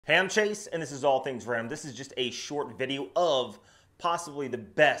Hey, I'm Chase, and this is All Things Random. This is just a short video of possibly the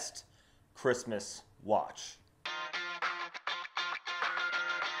best Christmas watch.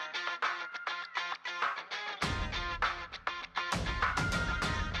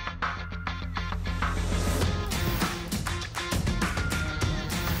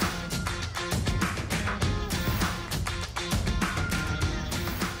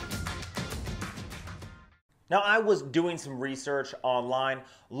 Now, I was doing some research online,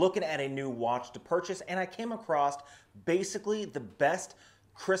 looking at a new watch to purchase, and I came across basically the best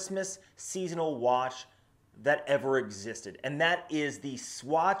Christmas seasonal watch that ever existed, and that is the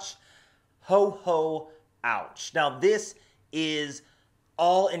Swatch Ho Ho Ouch. Now, this is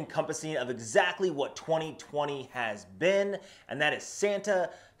all-encompassing of exactly what 2020 has been, and that is Santa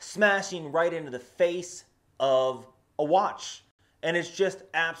smashing right into the face of a watch. And it's just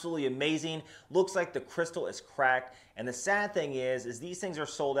absolutely amazing. Looks like the crystal is cracked. And the sad thing is these things are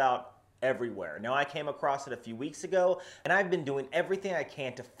sold out everywhere. Now, I came across it a few weeks ago, and I've been doing everything I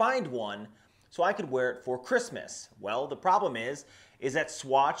can to find one so I could wear it for Christmas. Well, the problem is that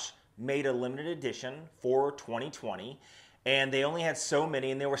Swatch made a limited edition for 2020, and they only had so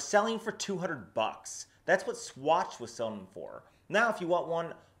many, and they were selling for $200. That's what Swatch was selling them for. Now, if you want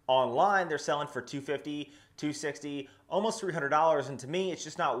one online, they're selling for $250, $260, almost $300, and to me, it's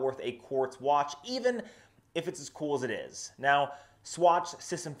just not worth a quartz watch, even if it's as cool as it is. Now, Swatch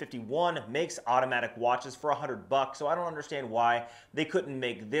System 51 makes automatic watches for $100, so I don't understand why they couldn't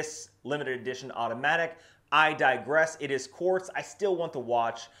make this limited edition automatic. I digress. It is quartz. I still want the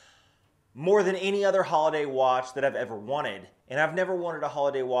watch more than any other holiday watch that I've ever wanted, and I've never wanted a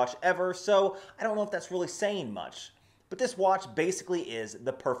holiday watch ever, so I don't know if that's really saying much. But this watch basically is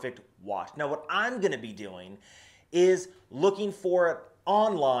the perfect watch. Now, what I'm going to be doing is looking for it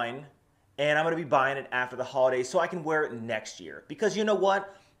online, and I'm going to be buying it after the holidays so I can wear it next year. Because you know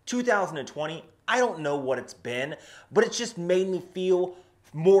what? 2020, I don't know what it's been, but it's just made me feel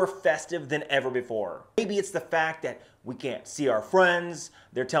more festive than ever before. Maybe it's the fact that we can't see our friends,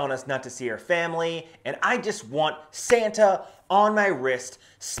 they're telling us not to see our family, and I just want Santa on my wrist,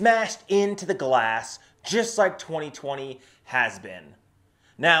 smashed into the glass, just like 2020 has been.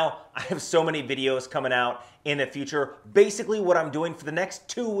 Now, I have so many videos coming out in the future. Basically, what I'm doing for the next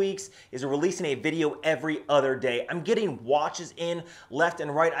 2 weeks is releasing a video every other day. I'm getting watches in left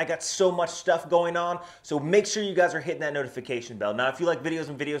and right. I got so much stuff going on, so make sure you guys are hitting that notification bell. Now, if you like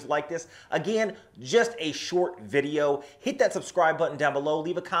videos like this, again, just a short video, hit that subscribe button down below.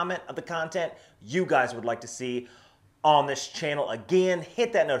 Leave a comment of the content you guys would like to see on this channel. Again,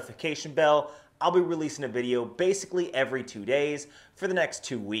 hit that notification bell. I'll be releasing a video basically every 2 days for the next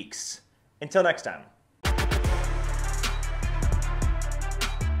 2 weeks. Until next time.